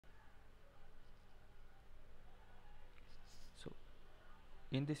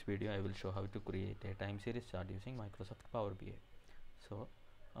In this video, I will show how to create a time series chart using Microsoft Power BI. So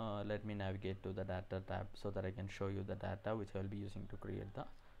let me navigate to the data tab so that I can show you the data which I will be using to create the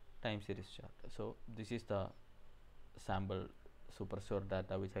time series chart. So this is the sample superstore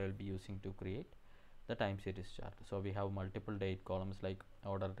data which I will be using to create the time series chart. So we have multiple date columns like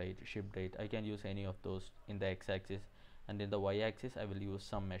order date, ship date. I can use any of those in the x-axis, and in the y-axis I will use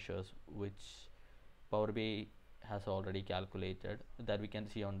some measures which Power BI has already calculated that we can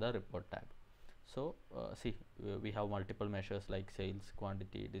see on the report tab. So see, we have multiple measures like sales,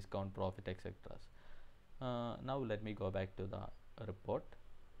 quantity, discount, profit, etc. Now let me go back to the report,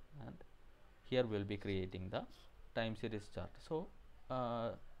 and here we'll be creating the time series chart. So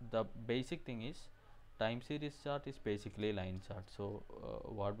the basic thing is time series chart is basically line chart. So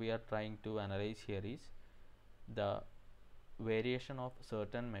what we are trying to analyze here is the variation of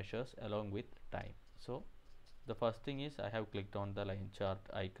certain measures along with time. So the first thing is I have clicked on the line chart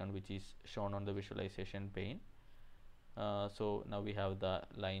icon which is shown on the visualization pane. So now we have the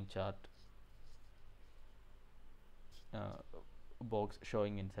line chart box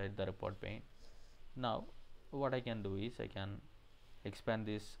showing inside the report pane. Now what I can do is I can expand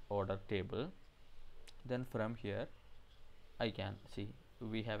this order table. Then from here I can see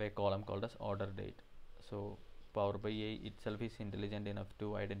we have a column called as order date. So Power BI itself is intelligent enough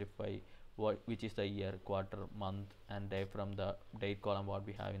to identify which is the year, quarter, month and day from the date column what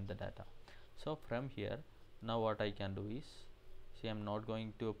we have in the data. So from here now what I can do is, see, I am not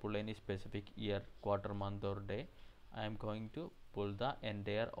going to pull any specific year, quarter, month or day. I am going to pull the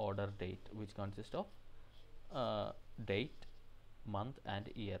entire order date which consists of date, month and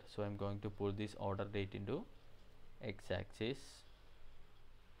year. So I am going to pull this order date into x-axis.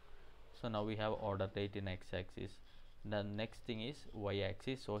 So now we have order date in x-axis. The next thing is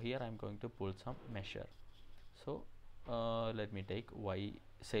y-axis. So here I am going to pull some measure. So let me take y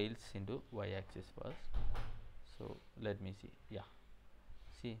sales into y-axis first. So let me see. Yeah,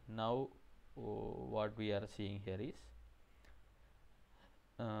 see now what we are seeing here is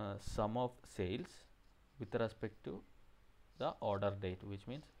sum of sales with respect to the order date, which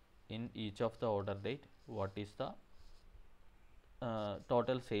means in each of the order date what is the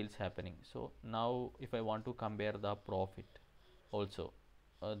total sales happening. So now if I want to compare the profit also,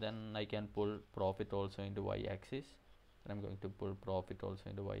 then I can pull profit also into y-axis. I'm going to pull profit also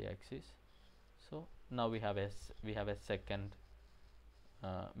into y-axis. So now we have a second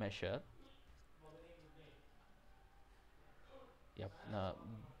measure. Yep.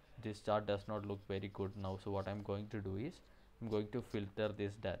 This chart does not look very good now. So what I'm going to do is I'm going to filter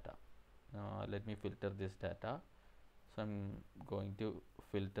this data. Let me filter this data. So I'm going to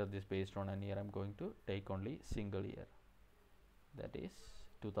filter this based on an year. I'm going to take only single year, that is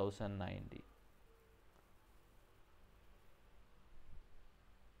 2019.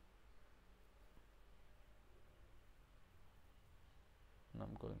 Now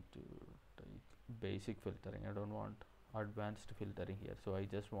I'm going to take basic filtering. I don't want advanced filtering here, so I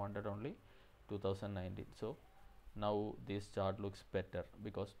just wanted only 2019. So now this chart looks better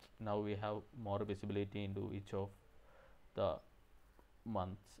because now we have more visibility into each of the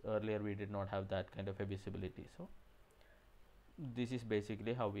months. Earlier we did not have that kind of a visibility. So this is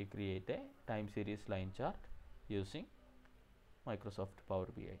basically how we create a time series line chart using Microsoft Power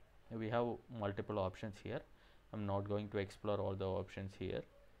BI. We have multiple options here. I'm not going to explore all the options here.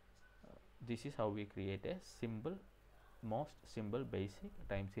 This is how we create a most simple basic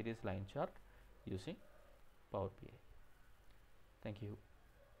time series line chart using Power BI. Thank you.